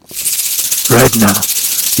right now.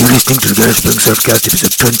 You're listening to the GaragePunk Surfcast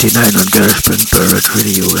episode 29 on GaragePunk Pirate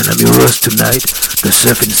Radio, and I'm your host tonight, the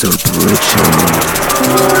Surfing Soul Pirate Show.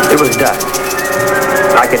 It was dusk.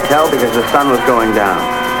 I could tell because the sun was going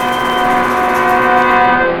down.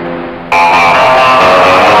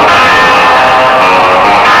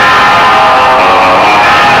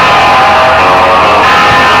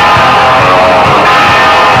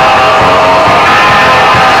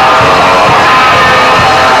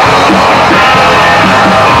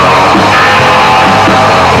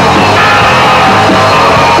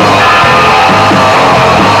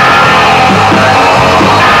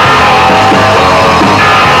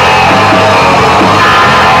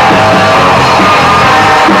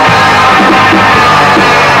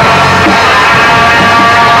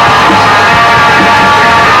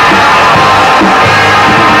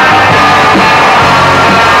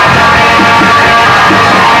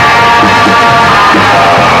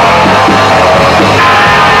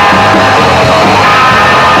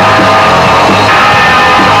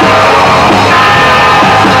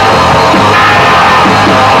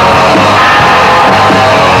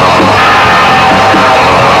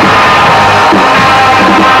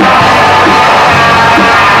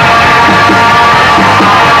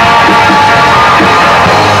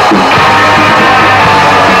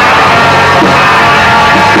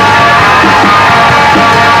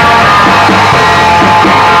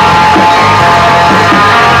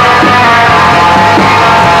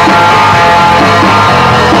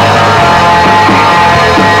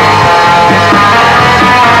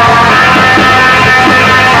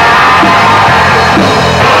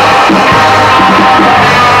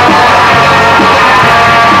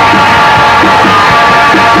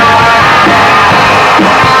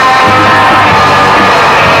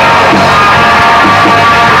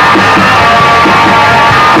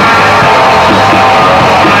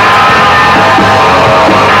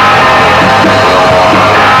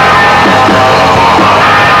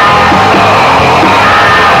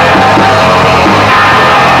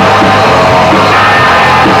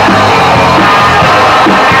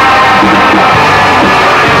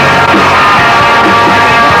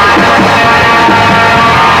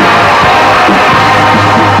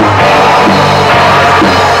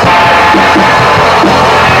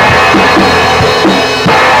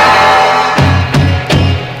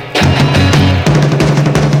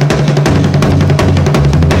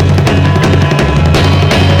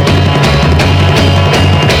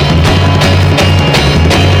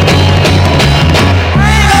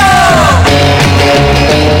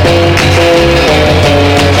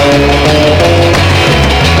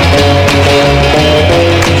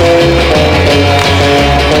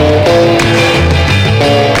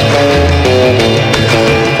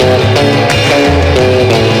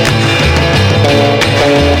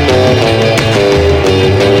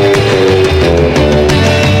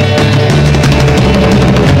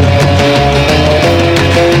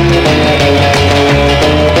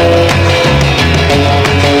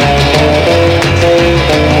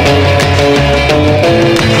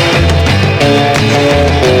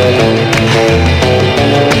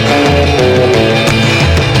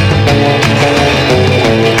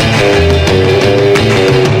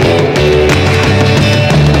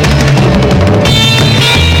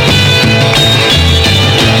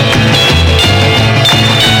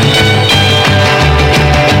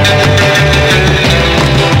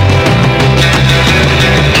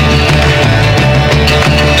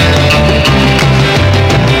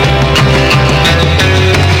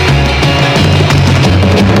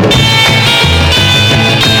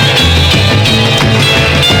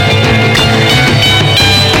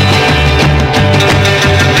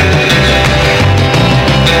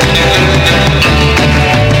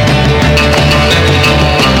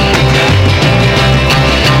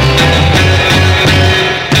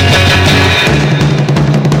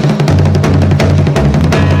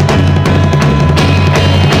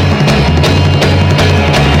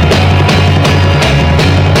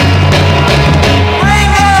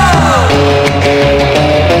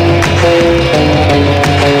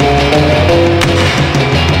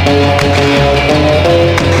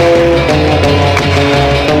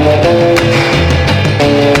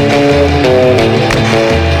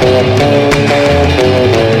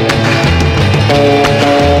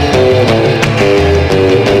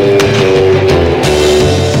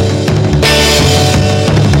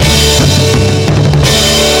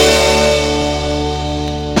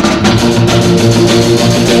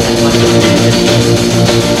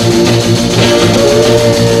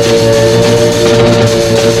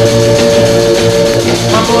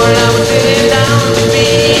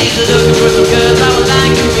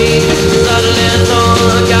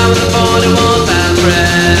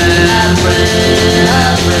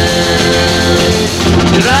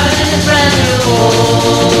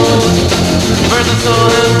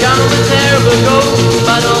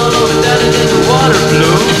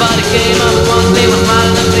 came up once, they were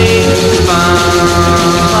smiling at me.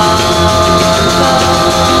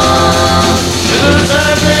 Sugar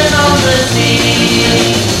surfing on the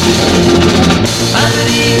sea. As the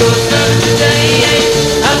eagle turns today,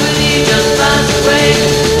 as the eagle just pass away,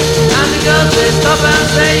 and the girls they stop and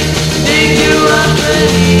say, dig you up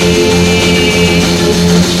ready.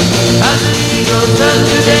 As the eagle turns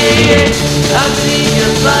today, as the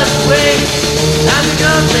eagle flies away, and the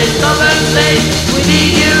girls they stop and say, we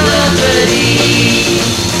dig you up ready.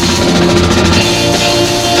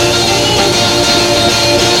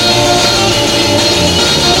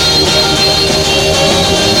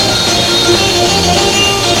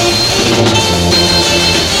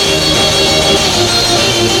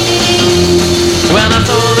 When I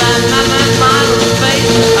saw that madman smile on his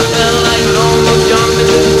face, I felt like I'd almost jump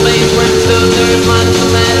into the place where it stood there as much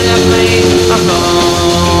as man I played. I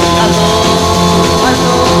thought,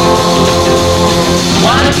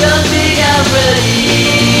 why don't you dig out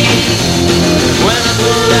ready? When I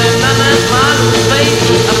saw that madman smile on his face,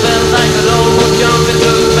 I felt like I'd almost jump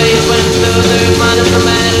into the place where it stood there as much as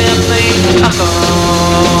man I played. I thought,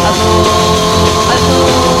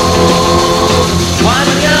 why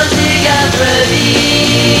don't you dig out ready?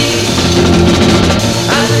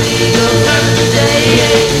 As the eagle turns today,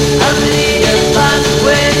 as the eagle flies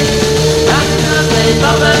away, as the girls they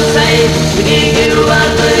stop and say, we dig you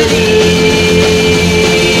out ready.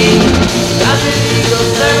 As the eagle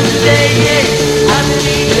turns today, as the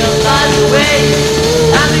eagle flies away,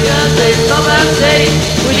 as the girls they stop and say,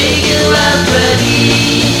 we dig you out ready.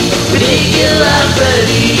 We dig you out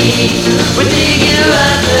ready. We dig you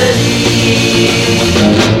out ready.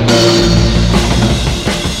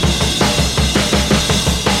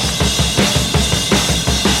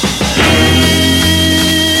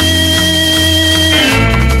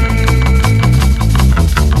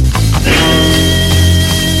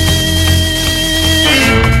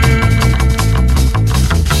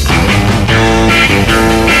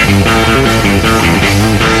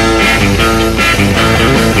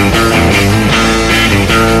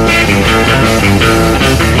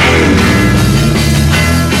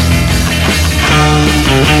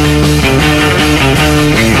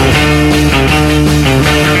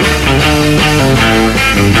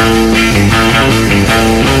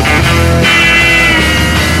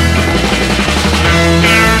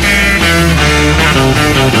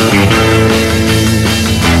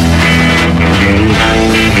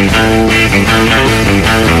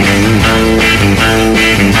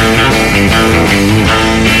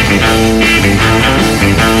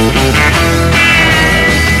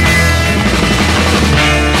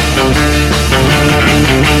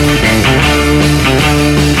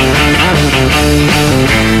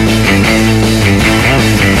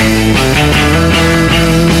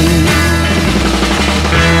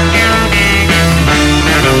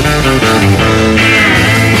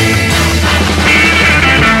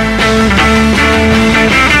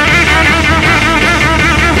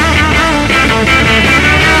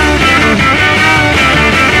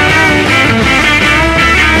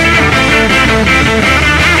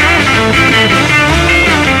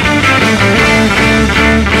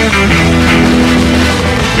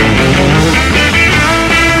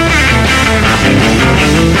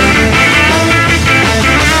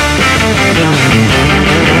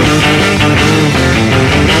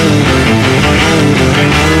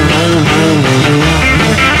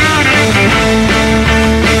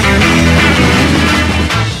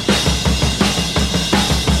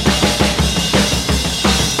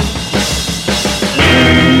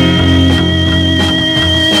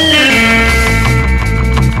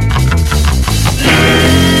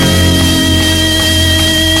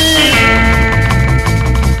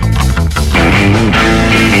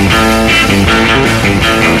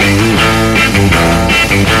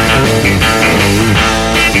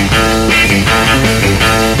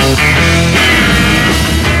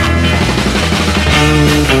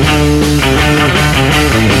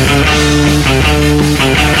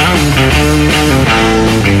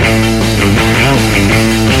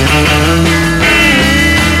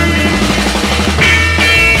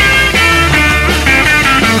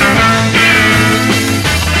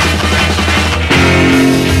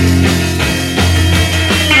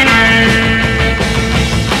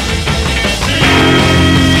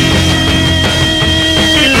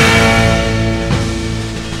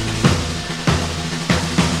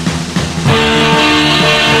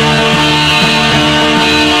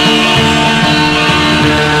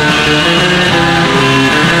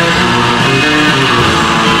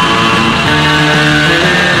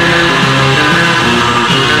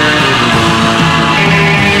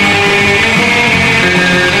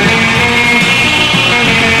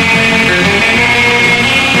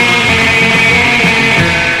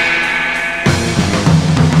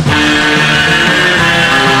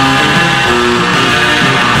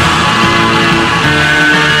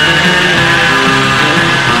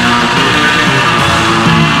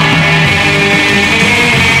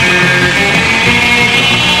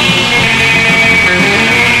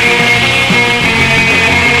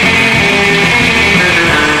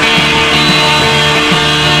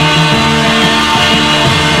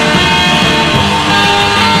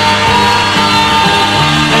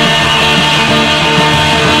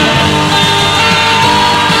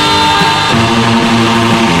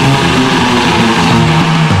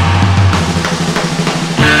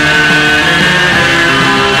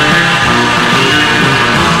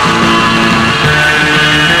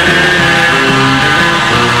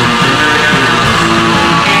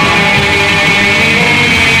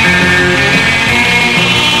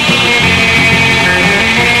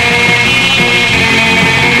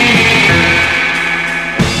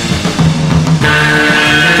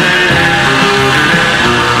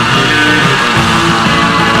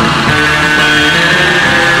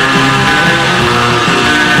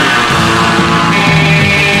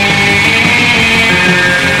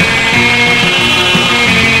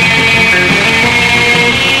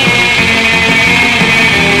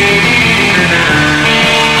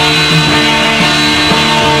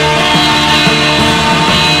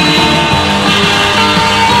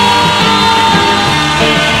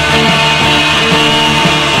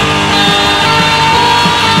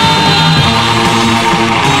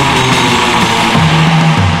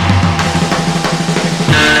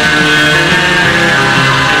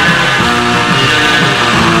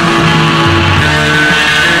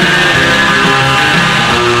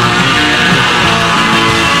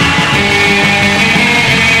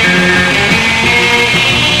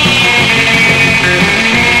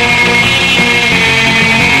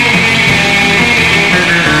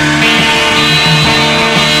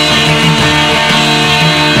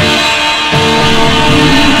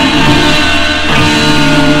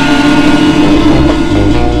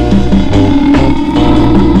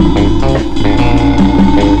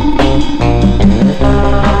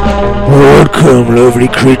 Welcome, lovely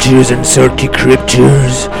creatures and salty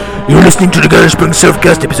creatures. You're listening to the GaragePunk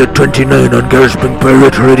Surfcast, episode 29 on GaragePunk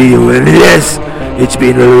Pirate Radio, and yes, it's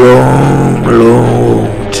been a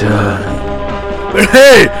long time. But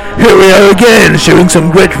hey, here we are again, sharing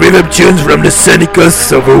some great reverb tunes from the sunny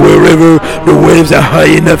coasts of wherever the waves are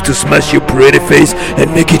high enough to smash your pretty face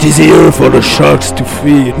and make it easier for the sharks to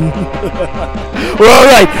feed. Well,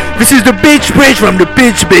 alright, this is the Beach Bridge from the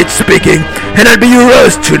Beach Beach speaking, and I'll be your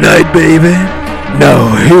host tonight, baby.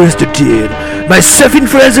 Now, here's the deal. My surfing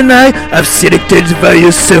friends and I have selected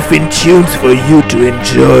various surfing tunes for you to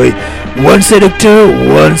enjoy. One selector,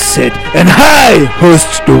 one set, and I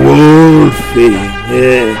host the whole thing.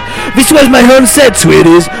 Yeah. This was my own set,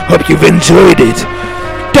 sweeties. Hope you've enjoyed it.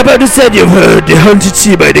 Top of the set you've heard The Haunted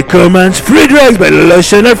Sea by the Cormans, Free Drugs by the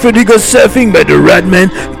Lotion, Alfredo Goes Surfing by the Radman,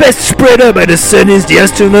 Best Spreader by the Sunnies, The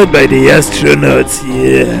Astronaut by the Astronauts,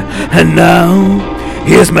 yeah. And now,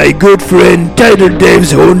 here's my good friend Tidal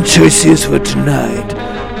Dave's own choices for tonight.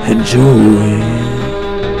 Enjoy.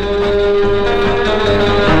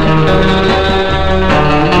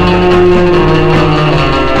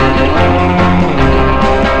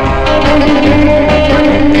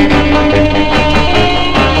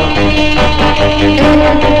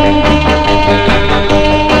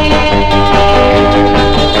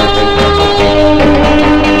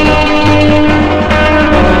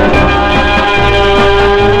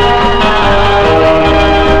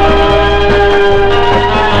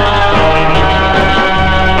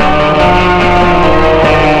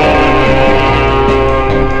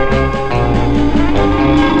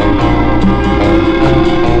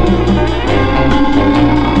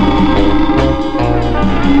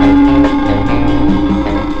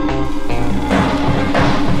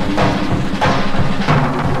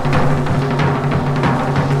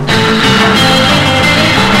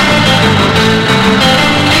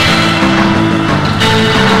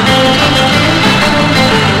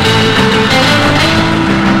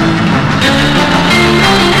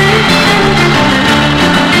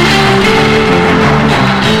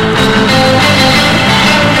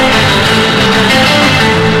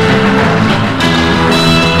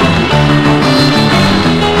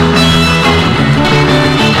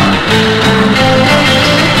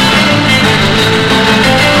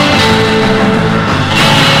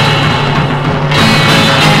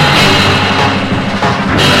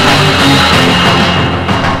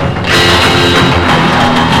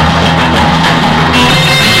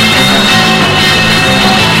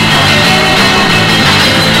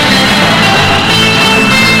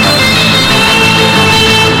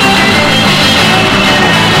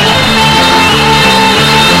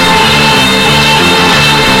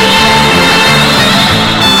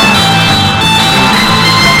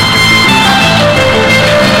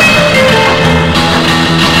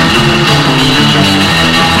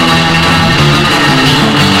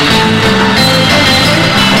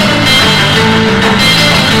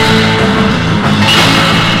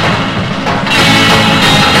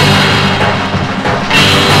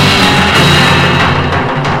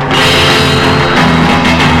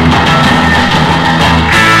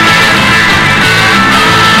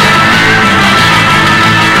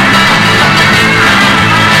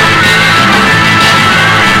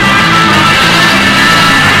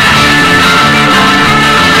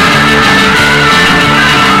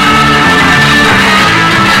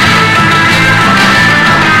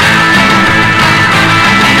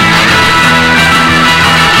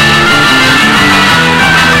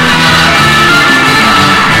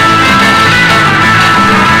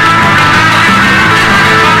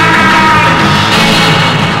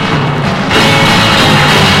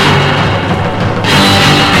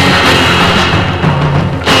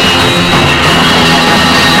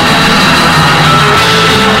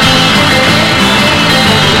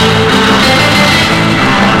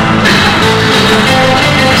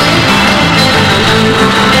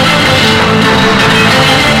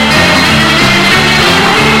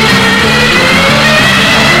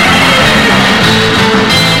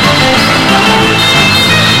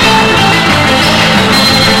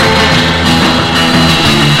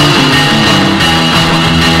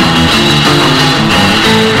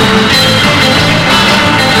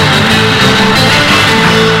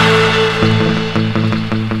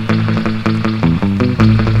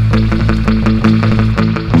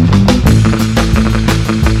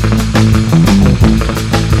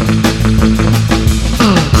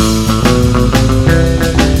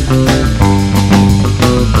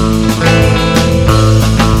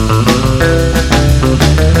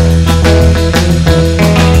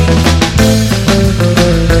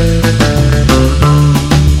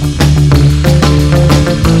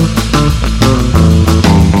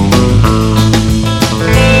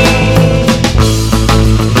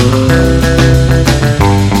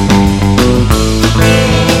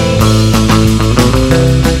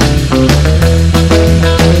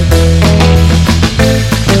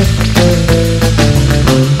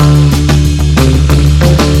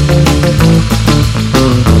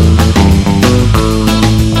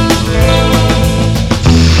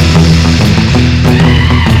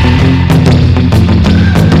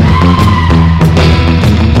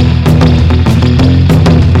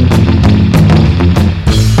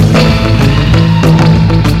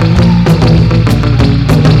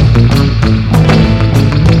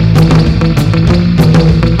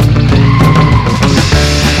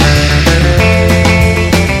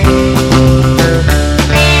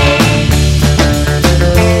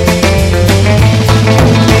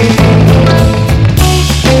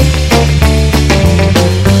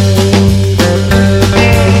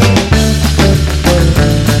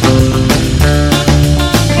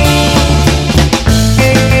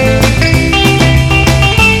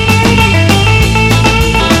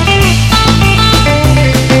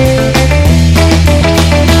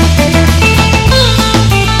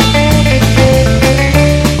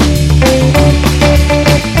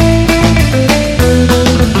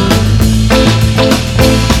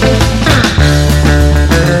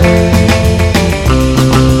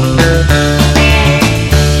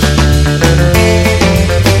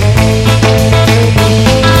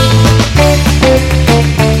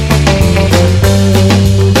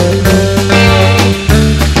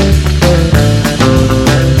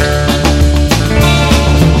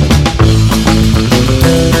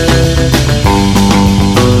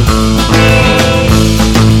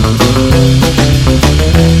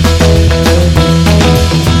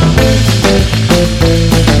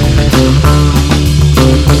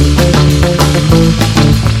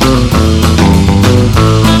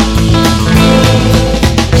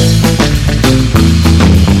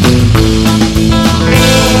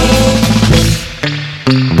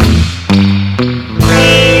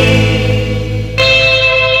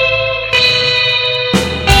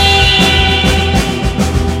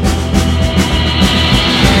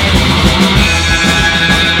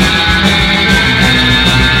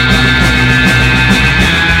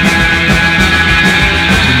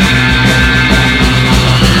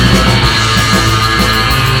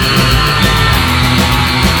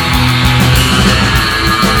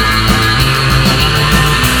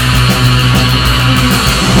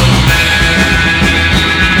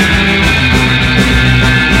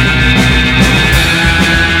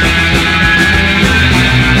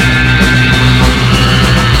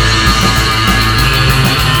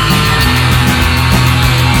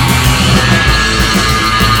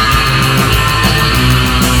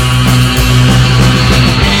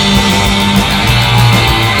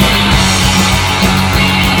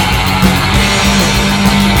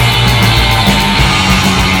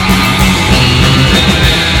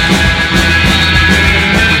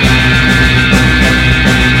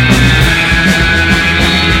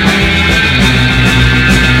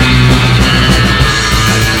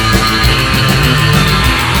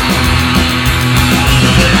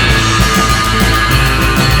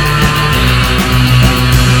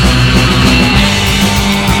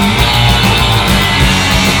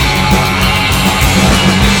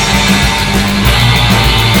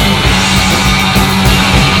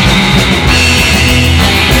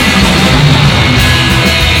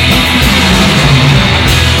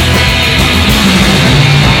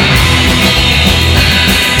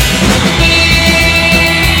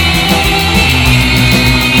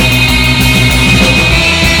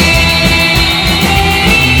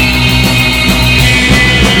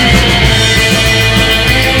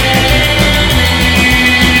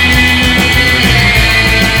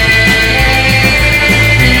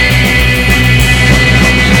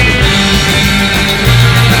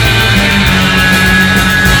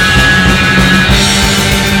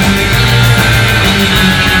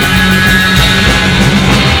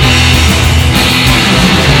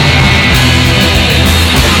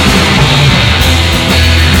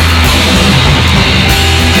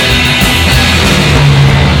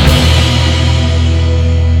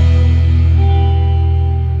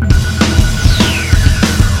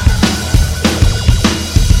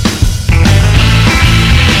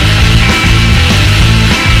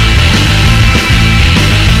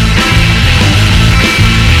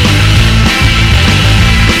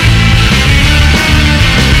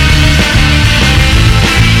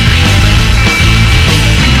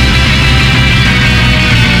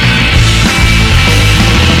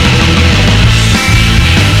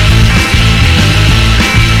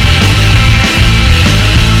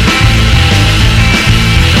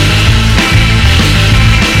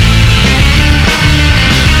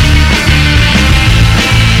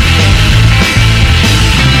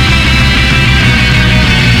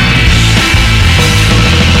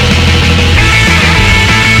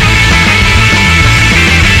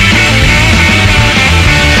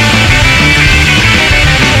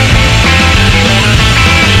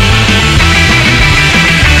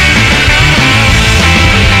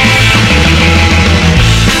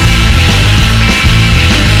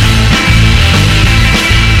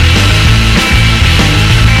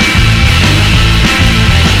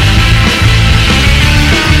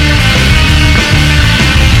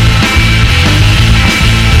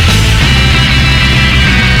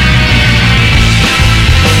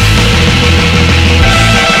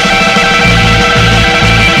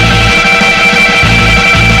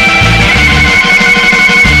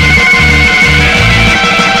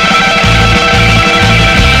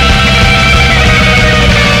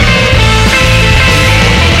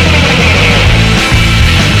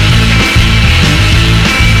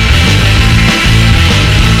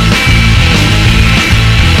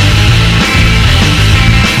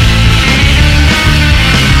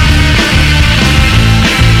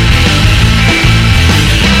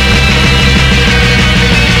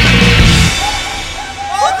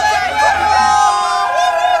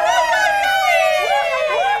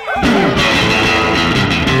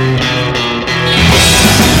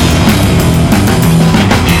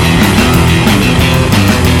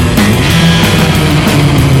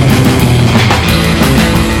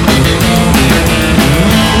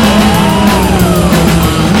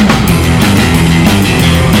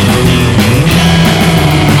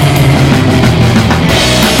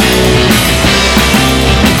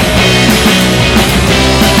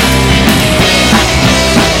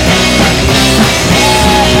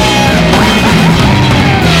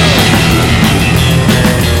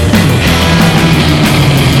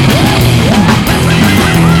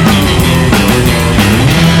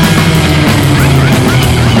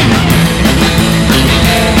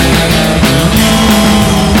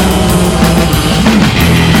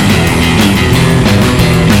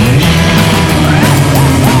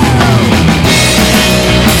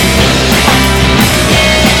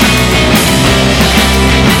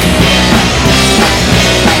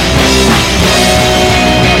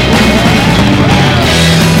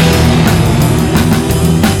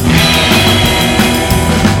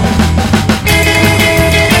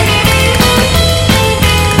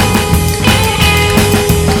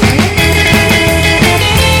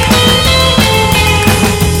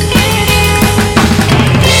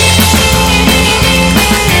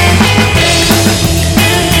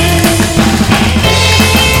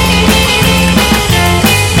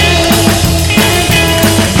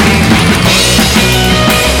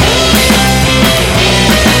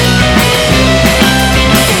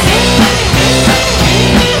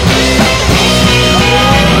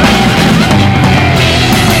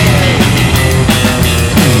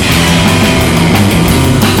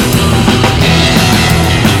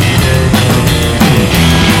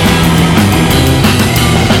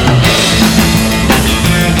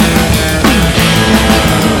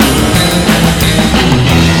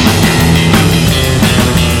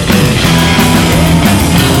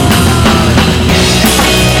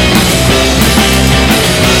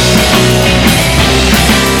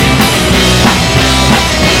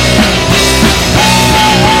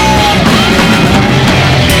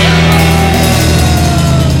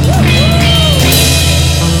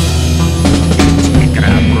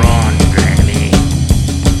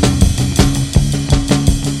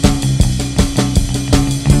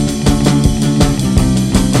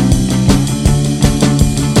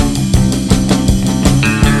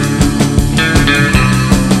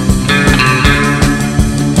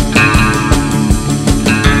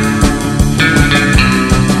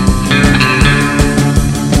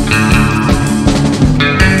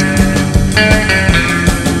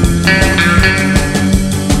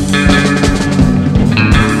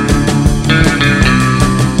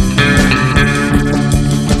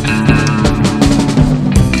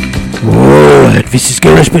 This is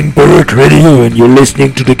GaragePunk Pirate Radio, and you're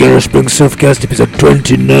listening to the GaragePunk Surfcast episode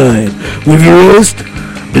 29 with your host,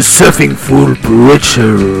 the Surfing Fool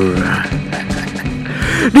Preacher.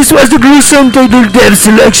 This was the gruesome title Dev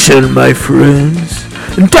Selection, my friends.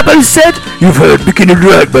 In Double Set, you've heard Bikini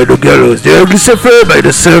Drag by the Gallows, The Ugly Surfer by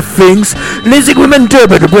the Surf Things, Lazy Womentor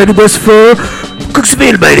by the Brady Bus 4,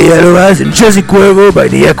 Cooksville by the Yellow Eyes, and Jersey Cuervo by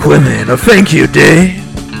the Aquaman. Oh, thank you, Day.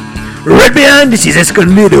 Right behind this is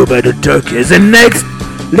Escondido by the Turkeys, and next,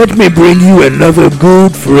 let me bring you another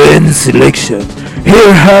good friend selection.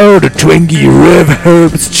 Hear how the twangy Rev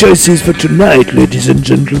Herb's choices for tonight, ladies and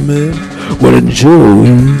gentlemen. Well,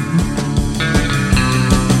 enjoy.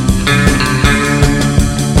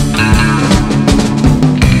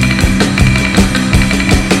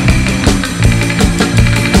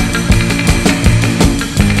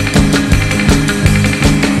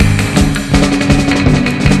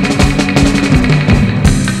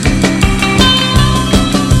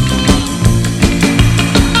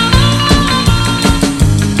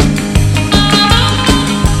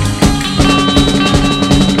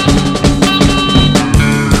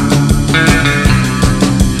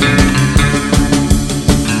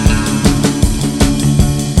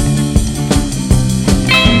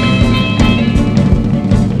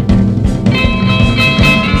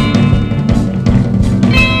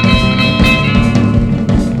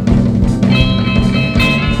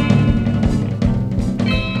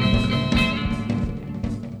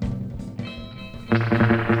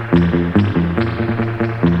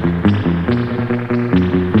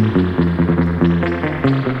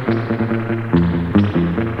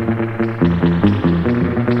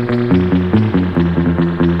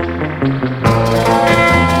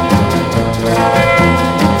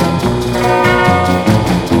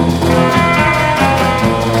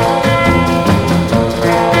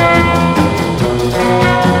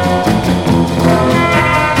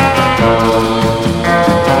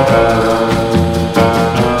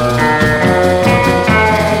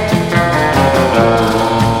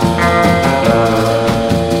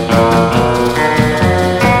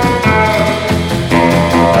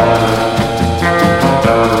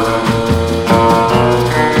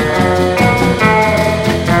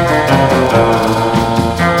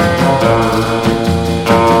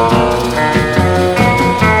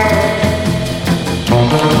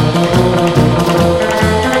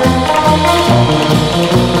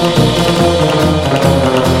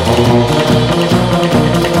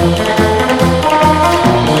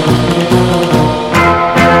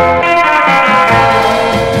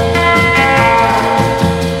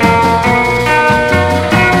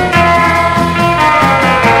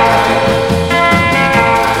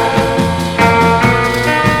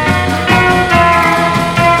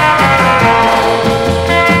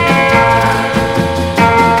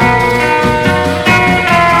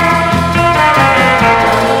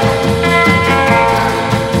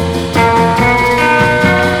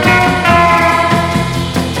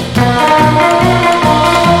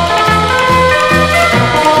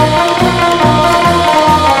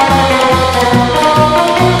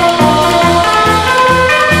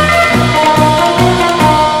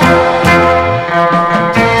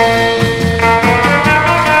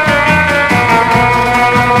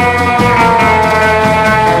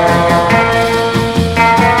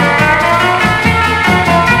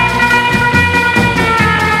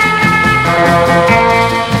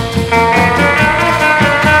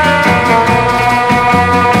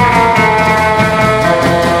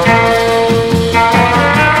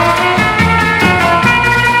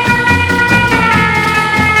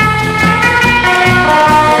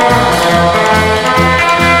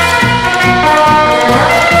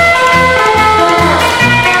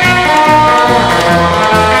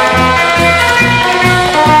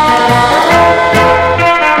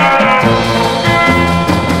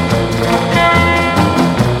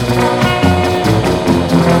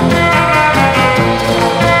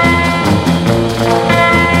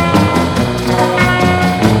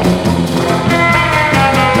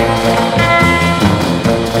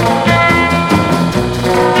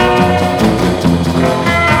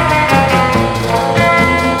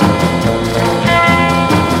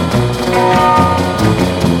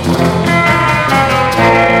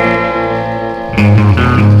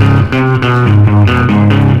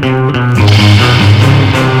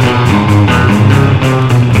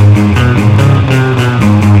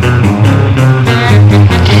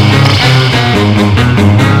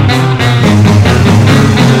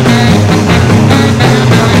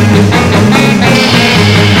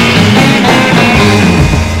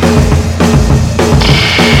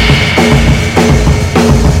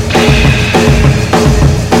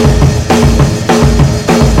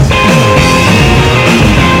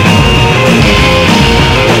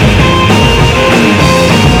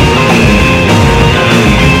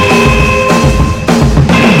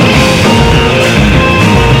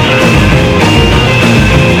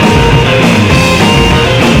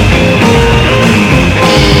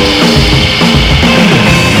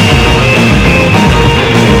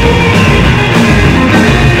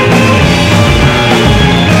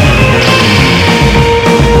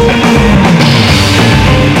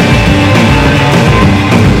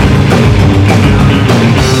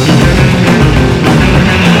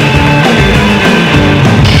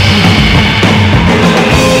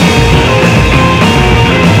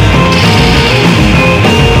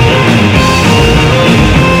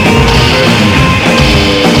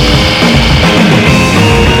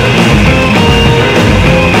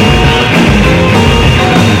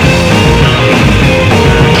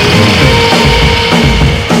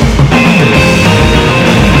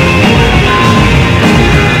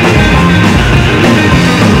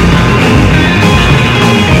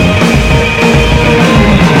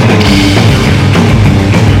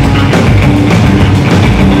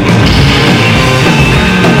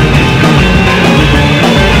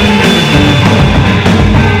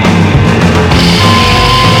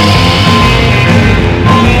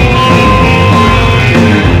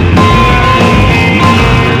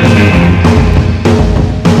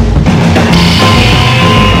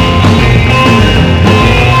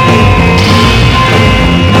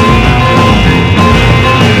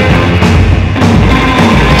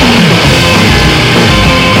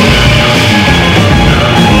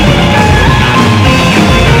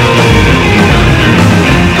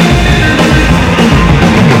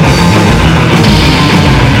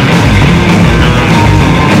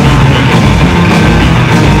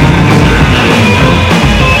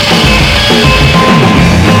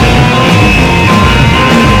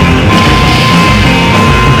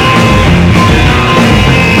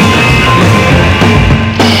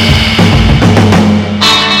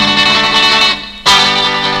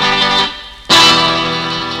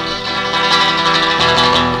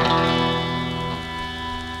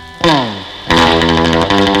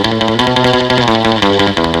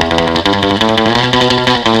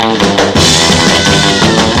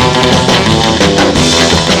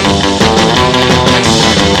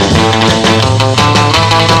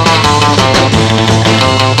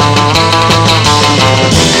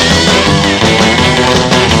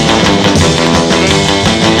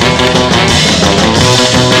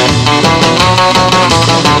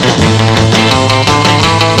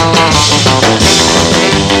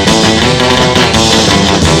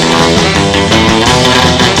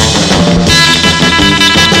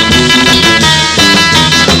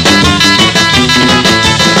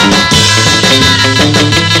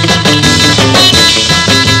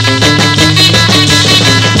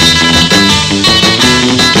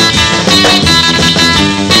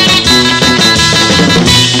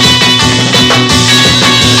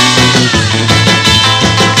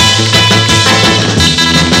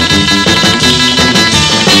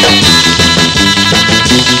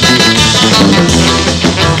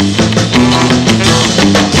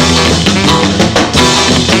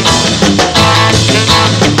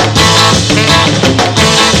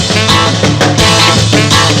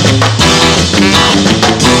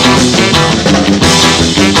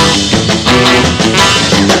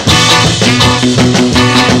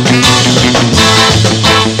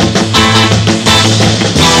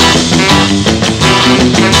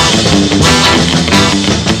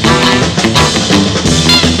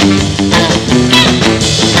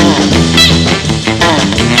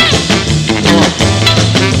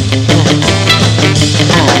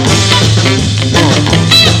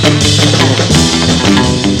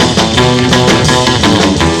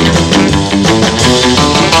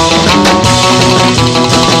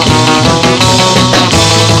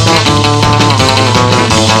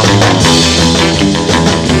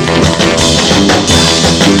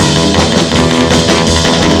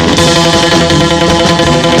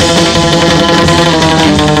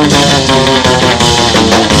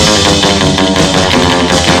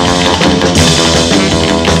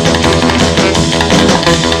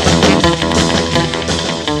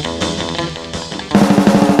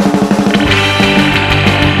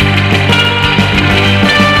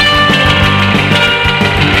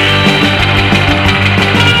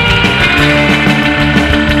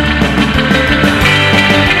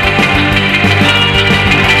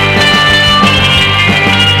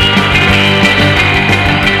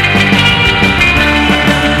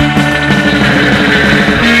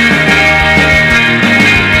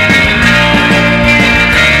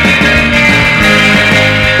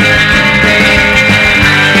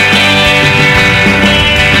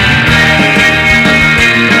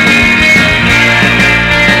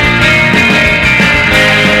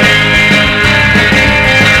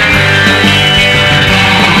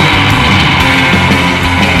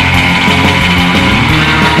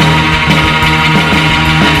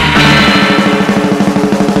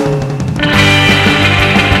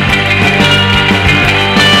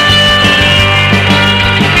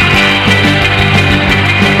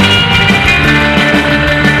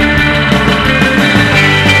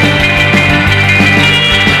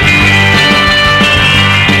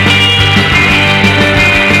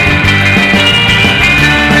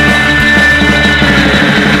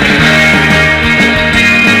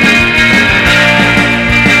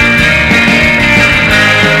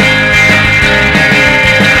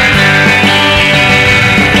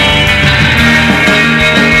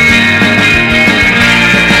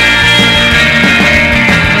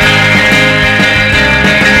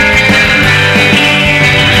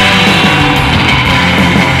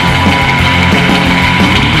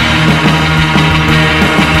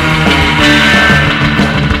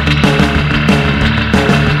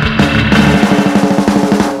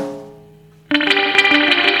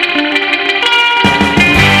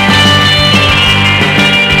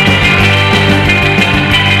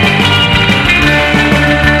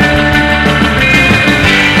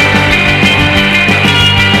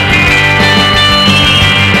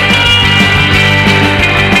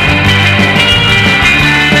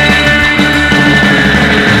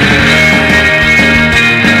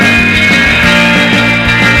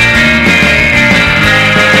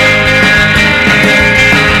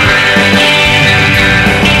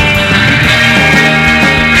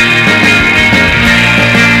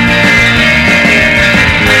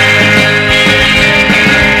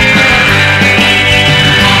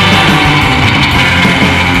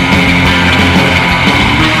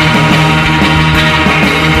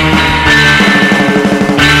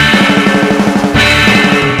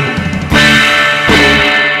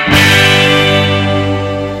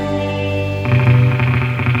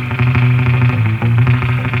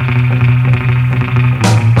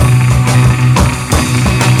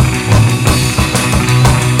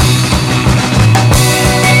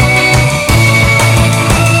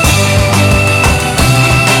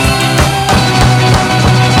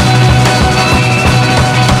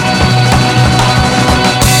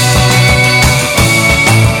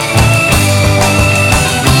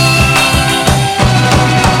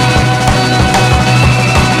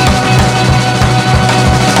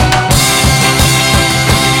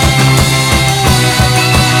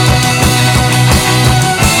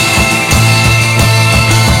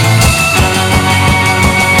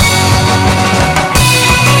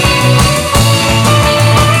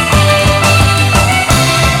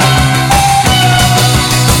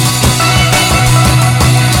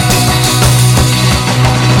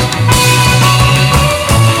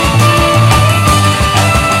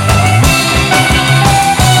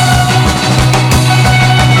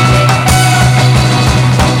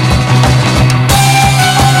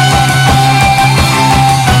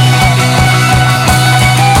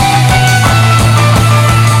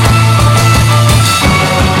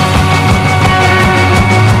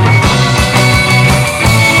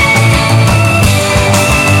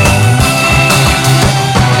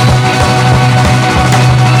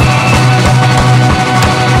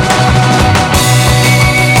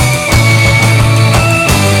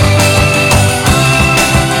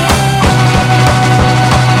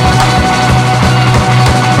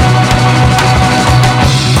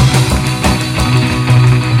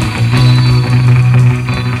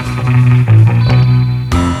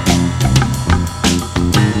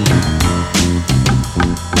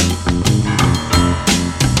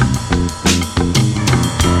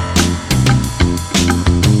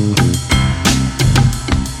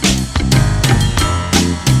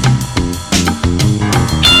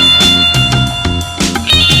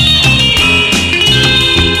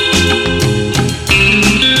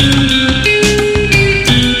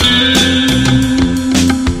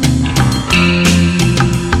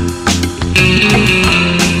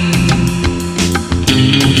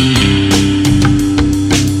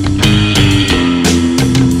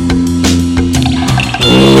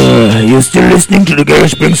 still listening to the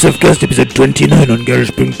GaragePunk Surfcast episode 29 on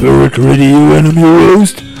GaragePunk Pirate Radio, and I'm your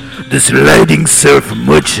host, the Sliding Surf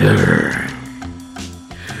Mucher.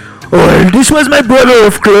 Well, this was my brother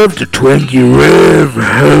of club, the Twangy Rev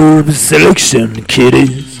Herb Selection,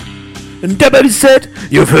 kiddies. And that being said,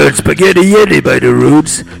 you've heard Spaghetti Yeti by the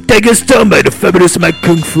Roots, Tiger Storm by the Fabulous Mike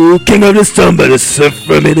Kung Fu, King of the Storm by the Surf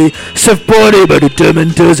Family, Surf Party by the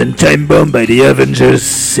Tormentors, and Time Bomb by the Avengers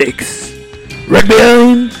 6. Right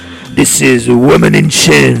behind, this is Woman in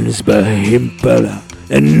Chains by Impala.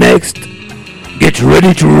 And next, get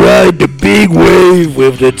ready to ride the big wave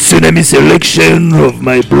with the tsunami selection of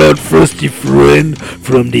my bloodthirsty friend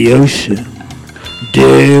from the ocean,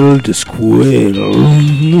 Dale the Squirrel.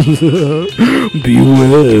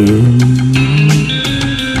 Beware.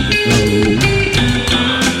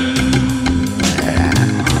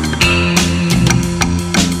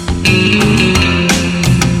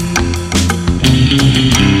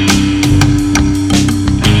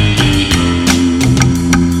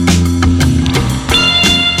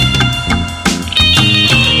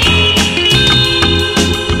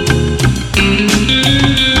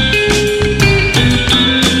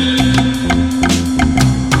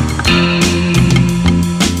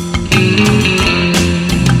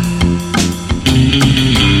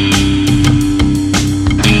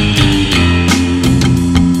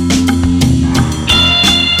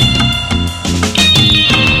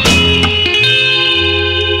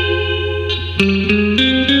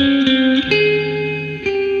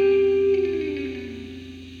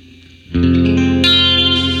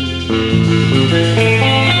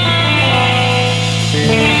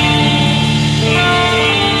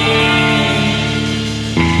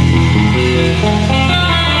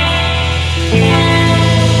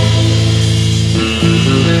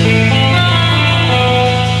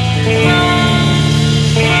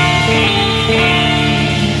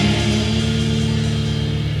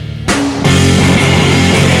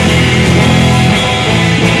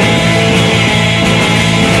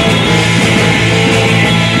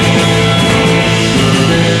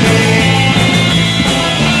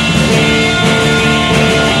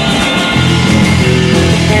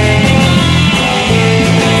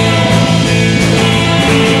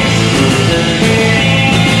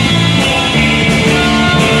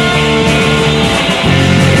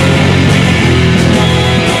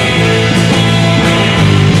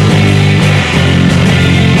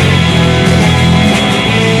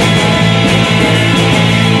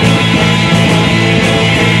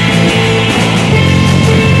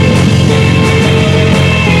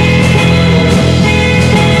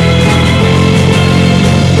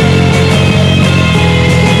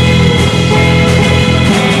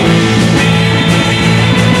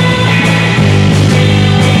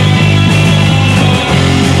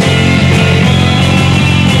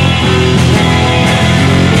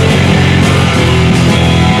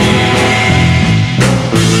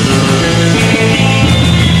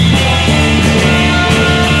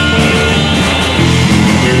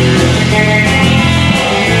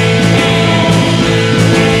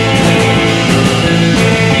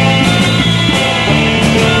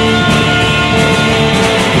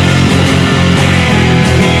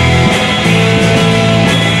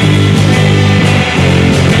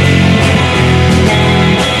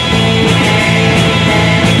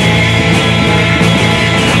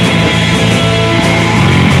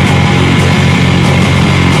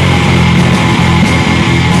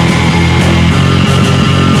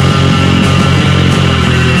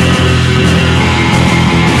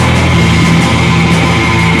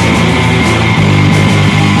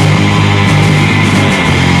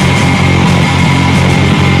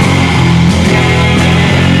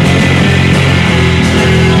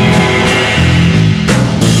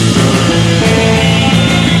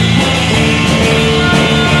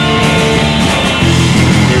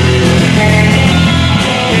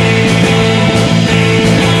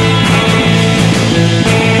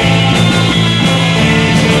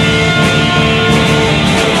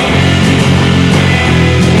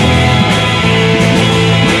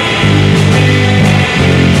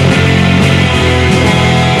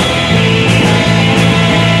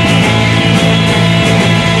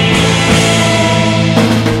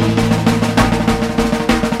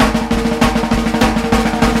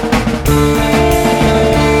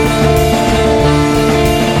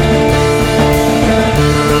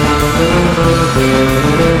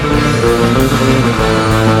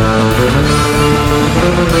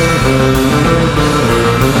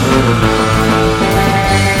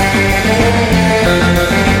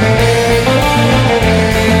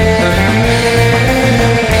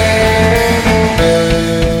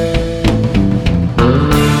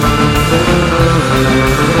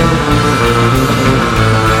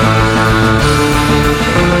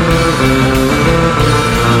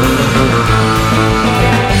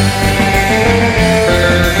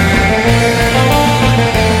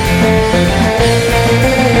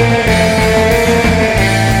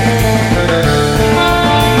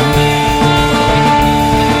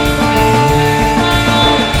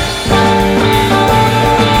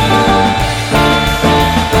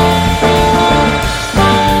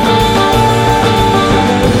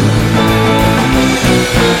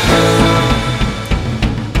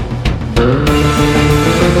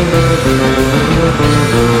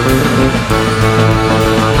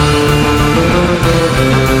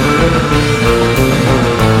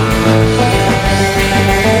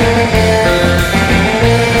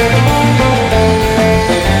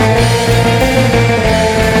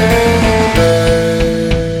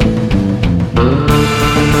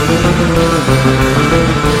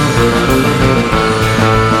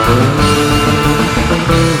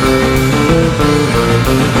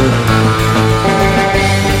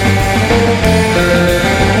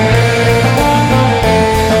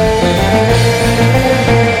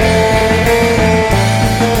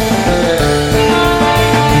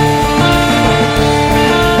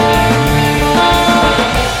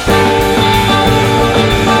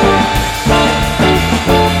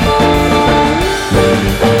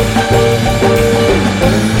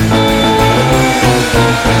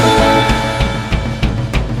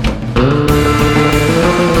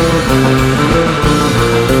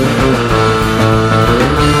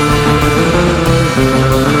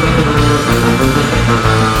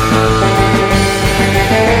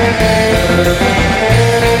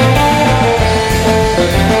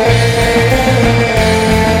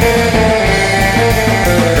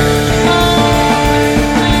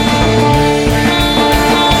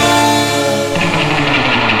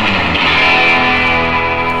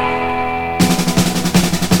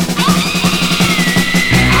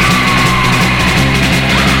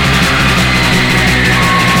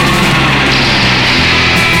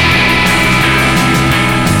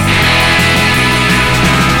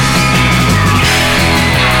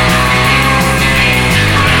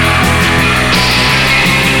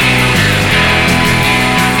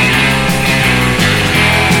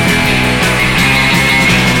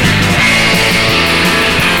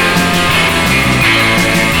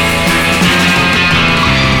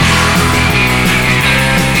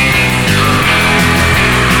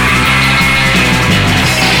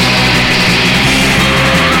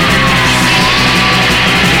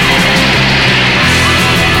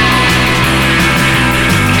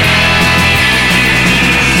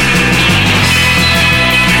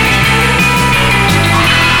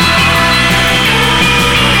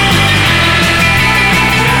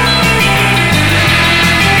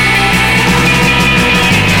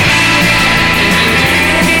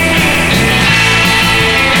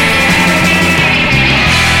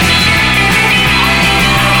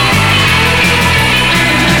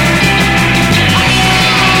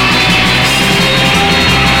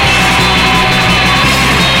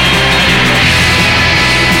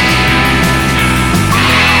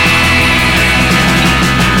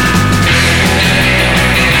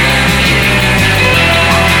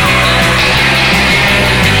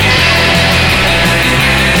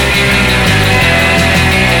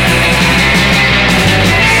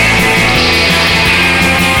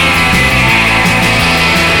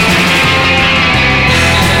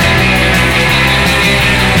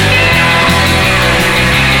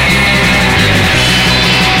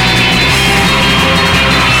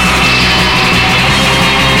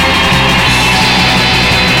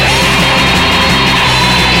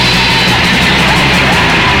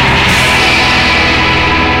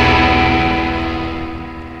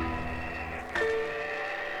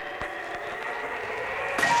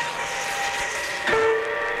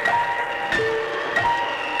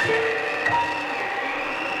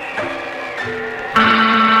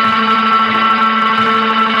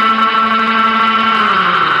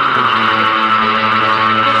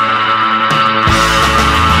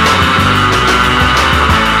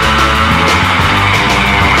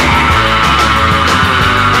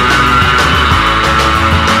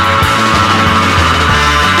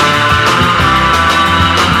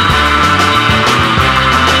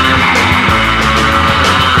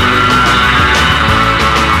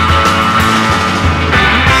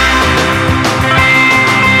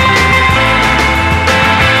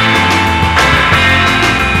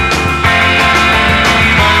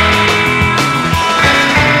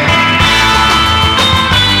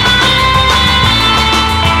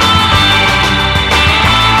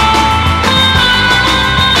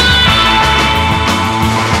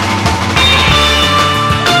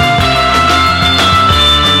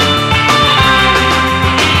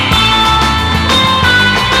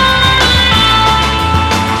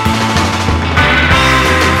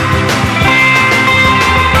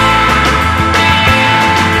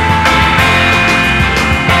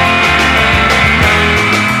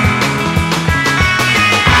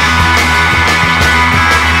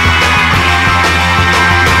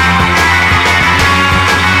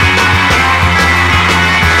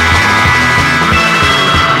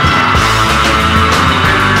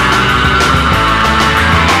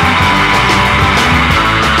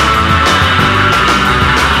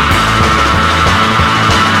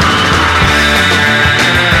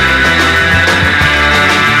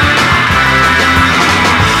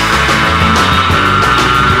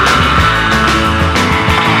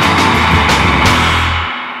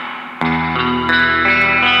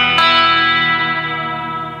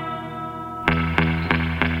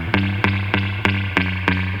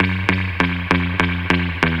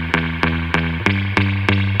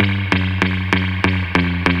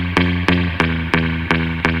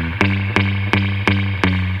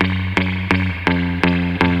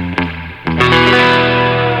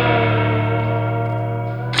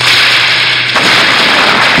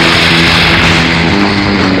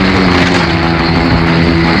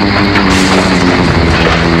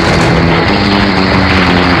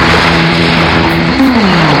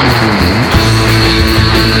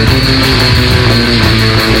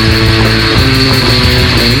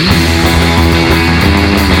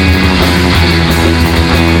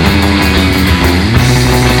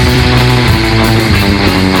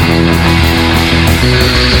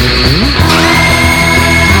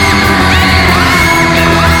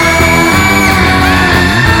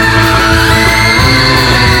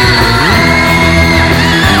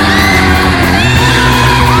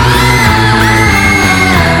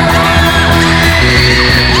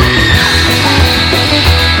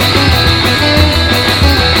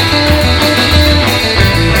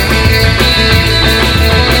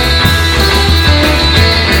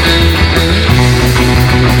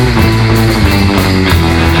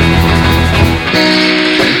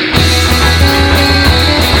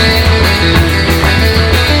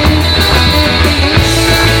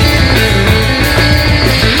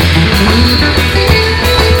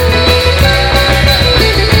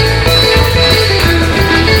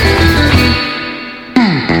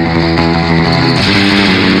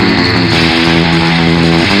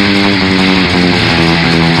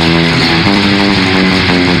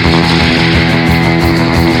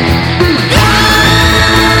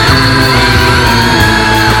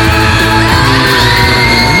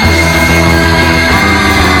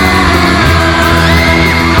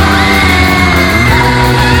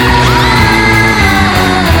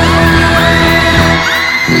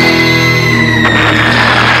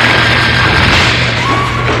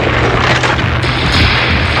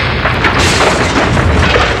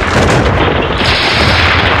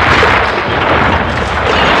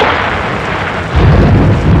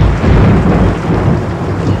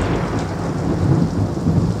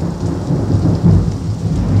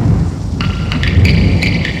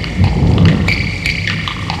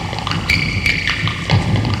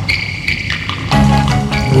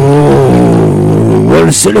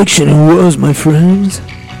 a selection it was, my friends.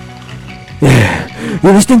 Yeah,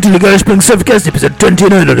 you're listening to the GaragePunk Surfcast, episode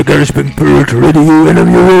 29 of the GaragePunk Pirate Radio, and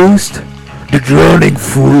I'm your host, the Drowning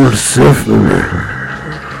Fool Surfer.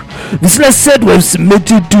 This last set was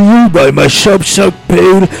submitted to you by my sharp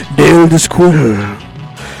pale Dale the Squirrel.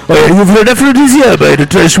 Oh yeah, you've heard Aphrodisia by the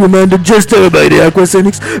Trash Woman, the Jester by the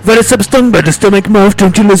Aquasonics, Valley Substung by the Stomach Mouth,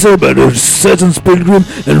 Tranquilizer by the Saturn's Pilgrim,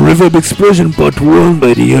 and Reverb Explosion Part 1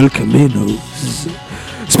 by the El Caminos.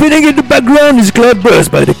 Spinning in the background is Cloudburst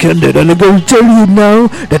by the Candid, and I'm going to tell you now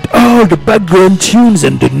that all the background tunes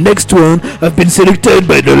and the next one have been selected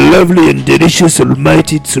by the lovely and delicious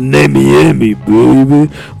almighty Tsunami Amy, baby.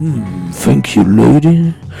 Thank you,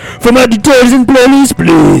 lady. For more details and playlists,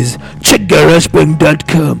 please check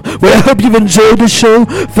GaragePunk.com. Well, I hope you've enjoyed the show.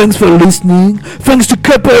 Thanks for listening. Thanks to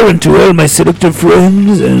Copper and to all my selector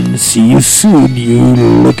friends, and see you soon,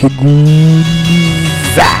 you lucky goons.